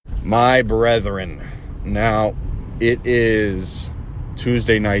My brethren, now it is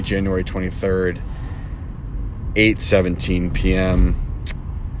Tuesday night, January 23rd, 8:17 p.m.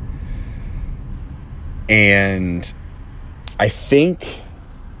 And I think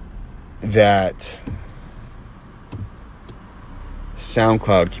that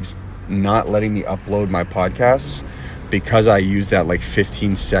SoundCloud keeps not letting me upload my podcasts because I use that like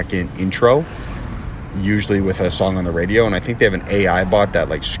 15-second intro, usually with a song on the radio. And I think they have an AI bot that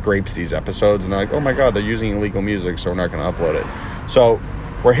like scrapes these episodes, and they're like, oh my God, they're using illegal music, so we're not going to upload it. So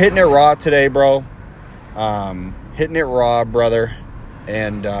we're hitting it raw today, bro. Hitting it raw, brother.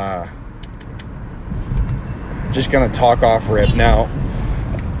 And just going to talk off rip. Now,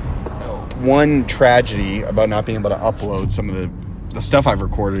 one tragedy about not being able to upload some of the stuff I've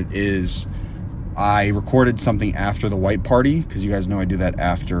recorded is I recorded something after the white party, because you guys know I do that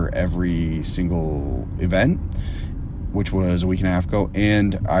after every single event, which was a week and a half ago,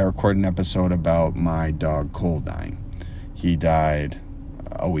 and I recorded an episode about my dog Cole dying. He died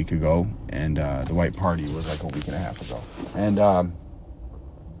a week ago, and the white party was like a week and a half ago. And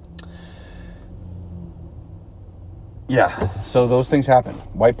yeah, so those things happen.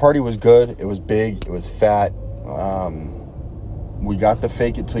 White party was good. It was big. It was fat. We got the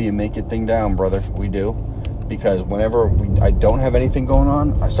fake it till you make it thing down, brother. We do. Because whenever I don't have anything going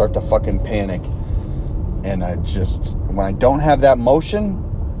on, I start to fucking panic. And when I don't have that motion,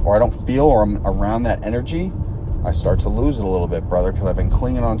 or I don't feel, or I'm around that energy, I start to lose it a little bit, brother. Because I've been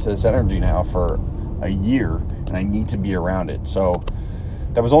clinging on to this energy now for a year, and I need to be around it. So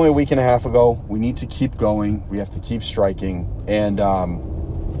that was only a week and a half ago. We need to keep going. We have to keep striking. And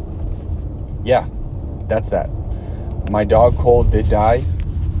yeah, that's that. My dog Cole did die,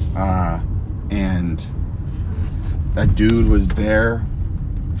 and that dude was there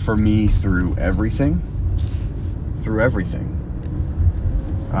for me through everything,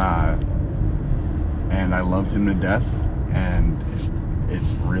 and I loved him to death, and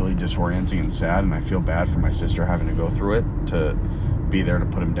it's really disorienting and sad, and I feel bad for my sister having to go through it, to be there to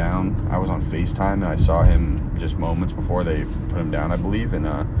put him down. I was on FaceTime, and I saw him just moments before they put him down, I believe, and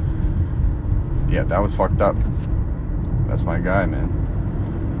yeah, that was fucked up. That's my guy, man.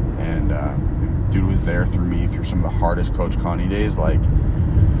 And dude was there through me through some of the hardest Coach Connie days. Like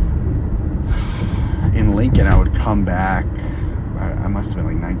in Lincoln, I would come back. I must have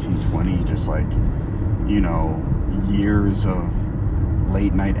been like 19, 20, just like, years of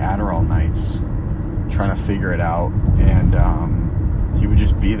late night Adderall nights trying to figure it out. And he would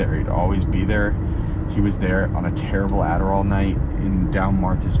just be there. He'd always be there. He was there on a terrible Adderall night down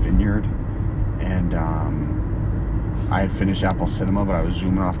Martha's Vineyard. And I had finished Apple Cinema, but I was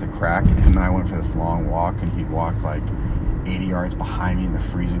zooming off the crack, and him and I went for this long walk, and he'd walk like 80 yards behind me in the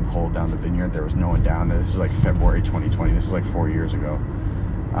freezing cold down the vineyard. There was no one down there. This is like February 2020. This is like 4 years ago.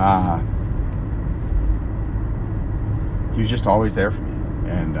 He was just always there for me,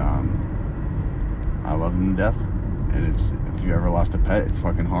 and I love him to death. And if you ever lost a pet, it's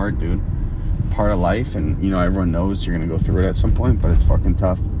fucking hard, dude. Part of life, and everyone knows you're gonna go through it at some point, but it's fucking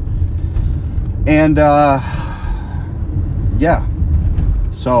tough. And yeah,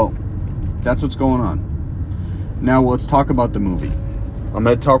 so that's what's going on. Now let's talk about the movie. I'm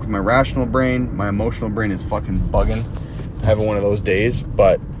going to talk with my rational brain. My emotional brain is fucking bugging. I'm having one of those days,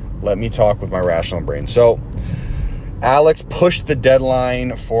 but let me talk with my rational brain. So Alex pushed the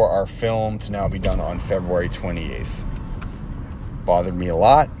deadline for our film to now be done on February 28th. Bothered me a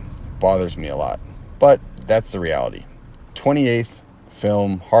lot, bothers me a lot, but that's the reality. 28th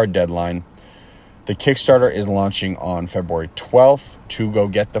film, hard deadline. The Kickstarter is launching on February 12th to go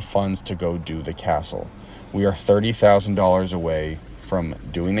get the funds to go do the castle. We are $30,000 away from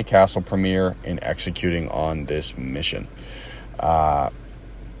doing the castle premiere and executing on this mission.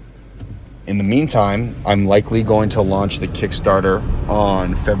 In the meantime, I'm likely going to launch the Kickstarter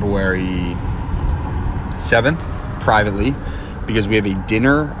on February 7th privately, because we have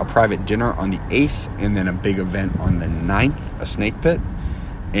a private dinner on the 8th, and then a big event on the 9th, a snake pit.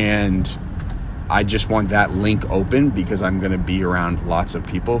 And I just want that link open because I'm going to be around lots of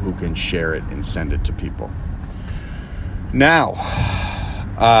people who can share it and send it to people. Now,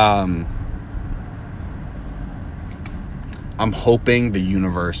 I'm hoping the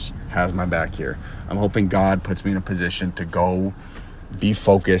universe has my back here. I'm hoping God puts me in a position to go be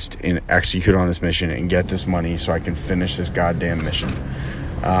focused and execute on this mission and get this money so I can finish this goddamn mission.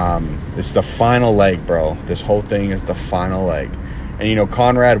 It's the final leg, bro. This whole thing is the final leg. And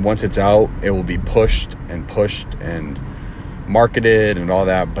Conrad, once it's out, it will be pushed and marketed and all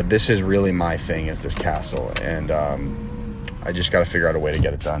that. But this is really my thing, is this castle. And I just got to figure out a way to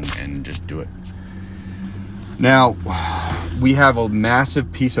get it done and just do it. Now, we have a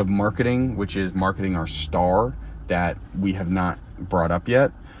massive piece of marketing, which is marketing our star, that we have not brought up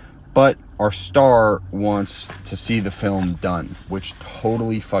yet. But our star wants to see the film done, which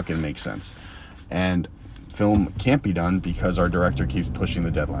totally fucking makes sense. And film can't be done because our director keeps pushing the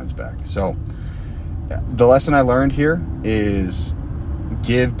deadlines back. So the lesson I learned here is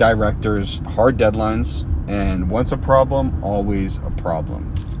give directors hard deadlines, and once a problem, always a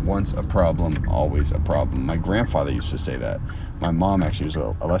problem. Once a problem, always a problem. My grandfather used to say that. My mom actually was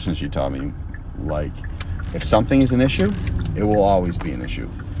a lesson she taught me. Like, if something is an issue, it will always be an issue.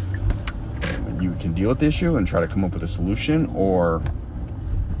 You can deal with the issue and try to come up with a solution, or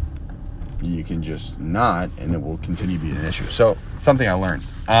you can just not, and it will continue to be an issue. So, something I learned.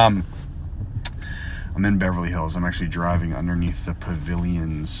 I'm in Beverly Hills. I'm actually driving underneath the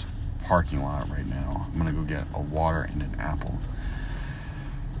Pavilion's parking lot right now. I'm gonna go get a water and an apple.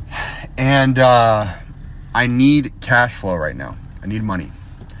 And I need cash flow right now. I need money.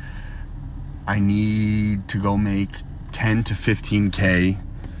 I need to go make 10 to 15K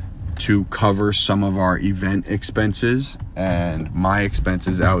to cover some of our event expenses and my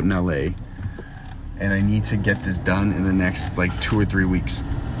expenses out in LA. And I need to get this done in the next like 2 or 3 weeks.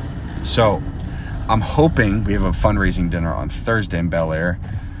 So I'm hoping we have a fundraising dinner on Thursday in Bel Air.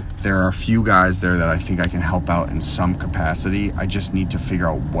 There are a few guys there that I think I can help out in some capacity. I just need to figure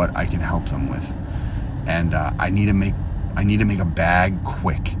out what I can help them with. And I need to make a bag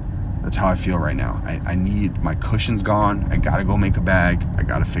quick. That's how I feel right now. I need, my cushion's gone. I gotta go make a bag. I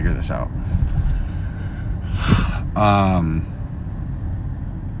gotta figure this out.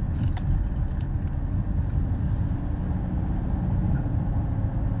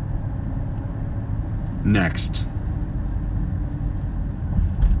 Next.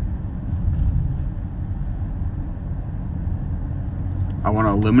 I want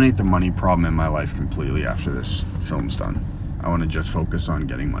to eliminate the money problem in my life completely after this film's done. I want to just focus on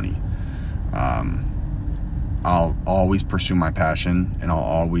getting money. I'll always pursue my passion, and I'll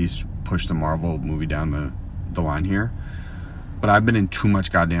always push the Marvel movie down the line here. But I've been in too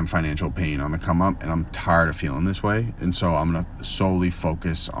much goddamn financial pain on the come up, and I'm tired of feeling this way. And so I'm going to solely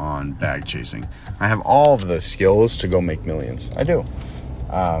focus on bag chasing. I have all of the skills to go make millions. I do.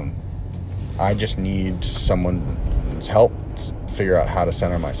 I just need someone's help to figure out how to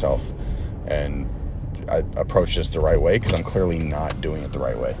center myself and I approach this the right way, because I'm clearly not doing it the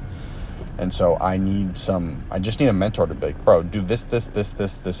right way. And so I just need a mentor to be like, bro, do this,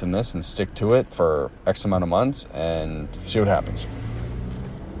 and this, and stick to it for X amount of months and see what happens.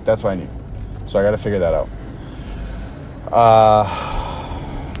 That's what I need. So I got to figure that out.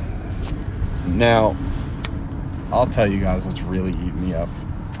 Now, I'll tell you guys what's really eating me up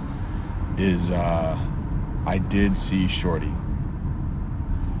is I did see Shorty.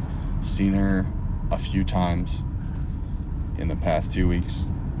 Seen her a few times in the past few weeks.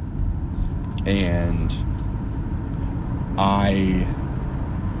 And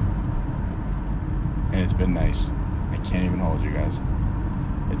it's been nice. I can't even hold you guys.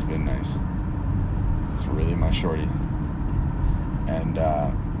 It's been nice. It's really my shorty. And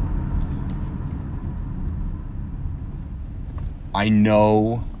I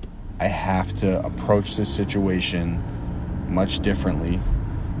know I have to approach this situation much differently,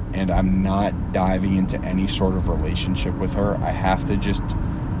 and I'm not diving into any sort of relationship with her. I have to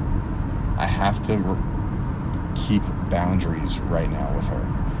keep boundaries right now with her,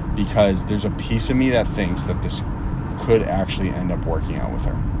 because there's a piece of me that thinks that this could actually end up working out with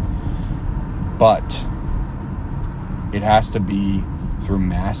her. But it has to be through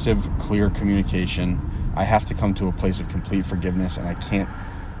massive, clear communication. I have to come to a place of complete forgiveness, and I can't,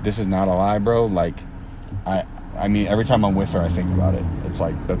 this is not a lie, bro. Like, I mean, every time I'm with her, I think about it. It's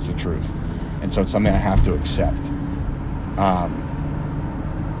like, that's the truth. And so it's something I have to accept.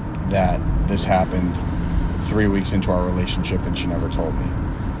 That this happened 3 weeks into our relationship and she never told me.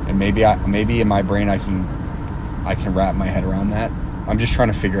 And maybe in my brain I can wrap my head around that. I'm just trying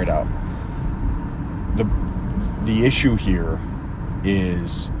to figure it out. The issue here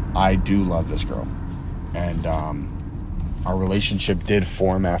is I do love this girl. And our relationship did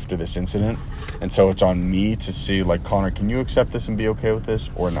form after this incident. And so it's on me to see, like, Connor, can you accept this and be okay with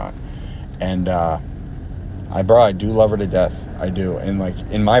this or not? And I do love her to death. I do. And, like,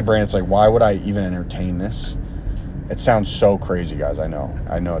 in my brain, it's like, why would I even entertain this? It sounds so crazy, guys. I know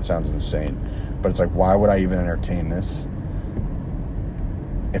it sounds insane. But it's like, why would I even entertain this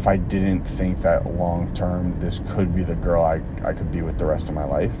if I didn't think that long term this could be the girl I could be with the rest of my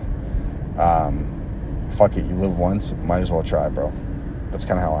life? Fuck it. You live once. Might as well try, bro. That's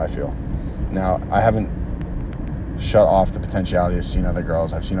kind of how I feel. Now, I haven't shut off the potentiality of seeing other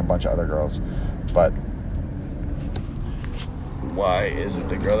girls. I've seen a bunch of other girls. But Why is it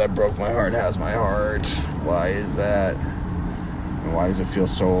the girl that broke my heart has my heart? Why is that? And why does it feel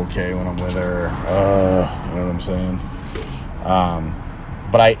so okay when I'm with her? You know what I'm saying?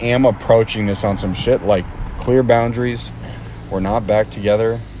 But I am approaching this on some shit, like clear boundaries. We're not back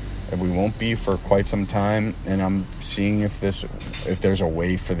together, and we won't be for quite some time. And I'm seeing if there's a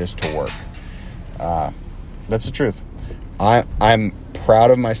way for this to work. That's the truth. I'm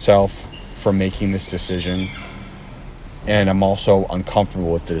proud of myself for making this decision, and I'm also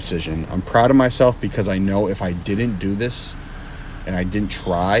uncomfortable with the decision. I'm proud of myself because I know if I didn't do this and I didn't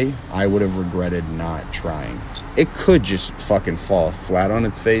try, I would have regretted not trying. It could just fucking fall flat on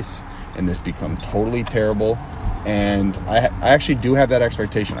its face and this become totally terrible. And I actually do have that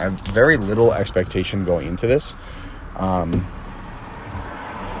expectation. I have very little expectation going into this.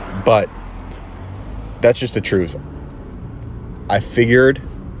 But that's just the truth. I figured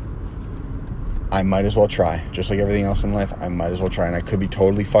I might as well try. Just like everything else in life, I might as well try. And I could be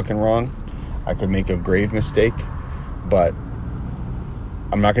totally fucking wrong. I could make a grave mistake. But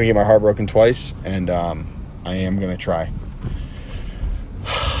I'm not going to get my heart broken twice. And I am going to try.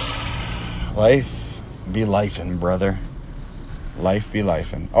 Life be lifing, brother. Life be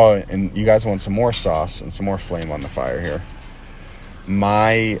lifing. Oh, and you guys want some more sauce and some more flame on the fire here.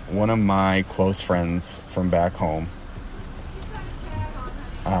 One of my close friends from back home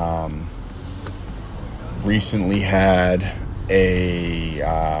recently had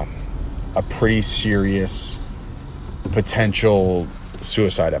a pretty serious potential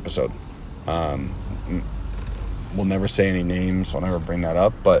suicide episode. We'll never say any names. I'll never bring that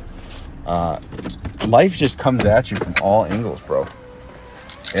up. But life just comes at you from all angles, bro.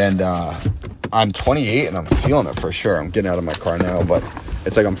 And I'm 28 and I'm feeling it for sure. I'm getting out of my car now, but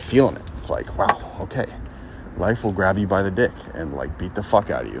it's like I'm feeling it. It's like, wow, okay. Life will grab you by the dick and like beat the fuck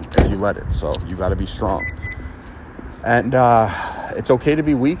out of you if you let it. So you got to be strong. And it's okay to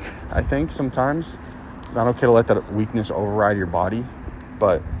be weak, I think, sometimes. It's not okay to let that weakness override your body.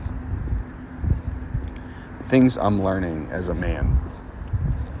 But things I'm learning as a man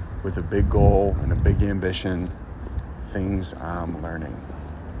with a big goal and a big ambition, things I'm learning.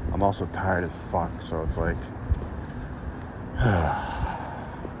 I'm also tired as fuck, so it's like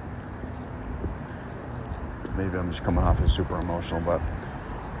maybe I'm just coming off as super emotional, but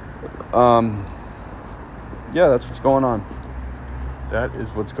yeah, that's what's going on. That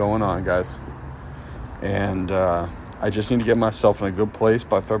is what's going on, guys. And I just need to get myself in a good place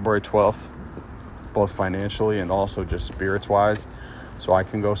by February 12th, both financially and also just spirits-wise, so I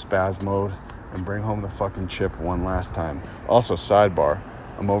can go spaz mode and bring home the fucking chip one last time. Also, sidebar,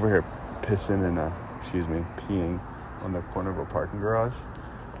 I'm over here peeing on the corner of a parking garage.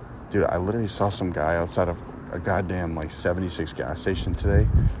 Dude, I literally saw some guy outside of a goddamn like 76 gas station today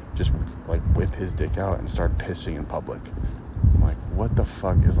just like whip his dick out and start pissing in public. I'm like, what the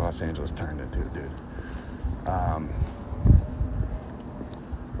fuck is Los Angeles turned into, dude?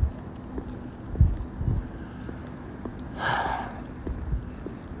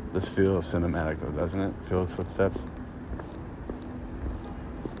 This feels cinematic though, doesn't it? Feel those footsteps?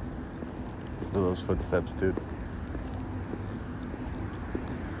 Feel those footsteps, dude.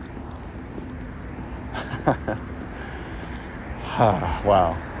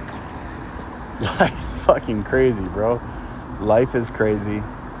 Wow. Life's fucking crazy, bro. Life is crazy.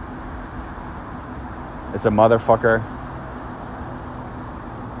 It's a motherfucker.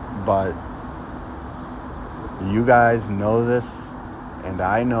 But you guys know this, and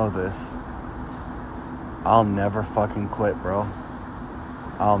I know this. I'll never fucking quit, bro.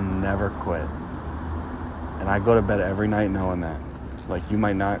 I'll never quit. And I go to bed every night knowing that. Like, you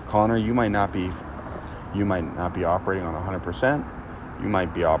might not, Connor, you might not be operating on 100%. You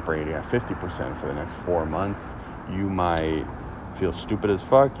might be operating at 50% for the next 4 months. You might feel stupid as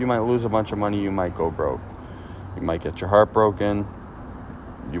fuck. You might lose a bunch of money. You might go broke. You might get your heart broken.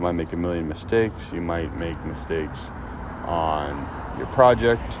 You might make a million mistakes. You might make mistakes on your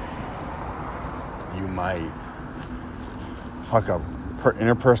project. You might fuck up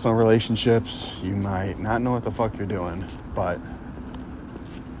interpersonal relationships. You might not know what the fuck you're doing, but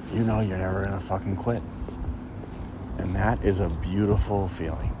you know you're never gonna fucking quit. And that is a beautiful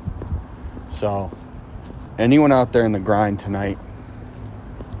feeling. So, anyone out there in the grind tonight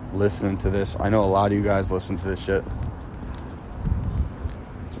listening to this, I know a lot of you guys listen to this shit.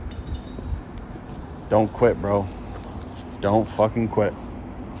 Don't quit, bro. Don't fucking quit.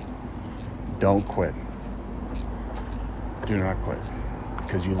 Don't quit. Do not quit.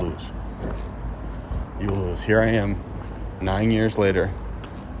 Because you lose. You lose. Here I am, 9 years later,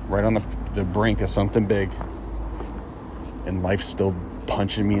 right on the brink of something big, and life's still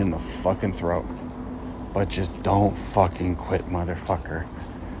punching me in the fucking throat. But just don't fucking quit, motherfucker.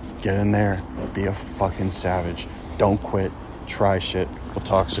 Get in there. Be a fucking savage. Don't quit. Try shit. We'll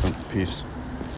talk soon. Peace.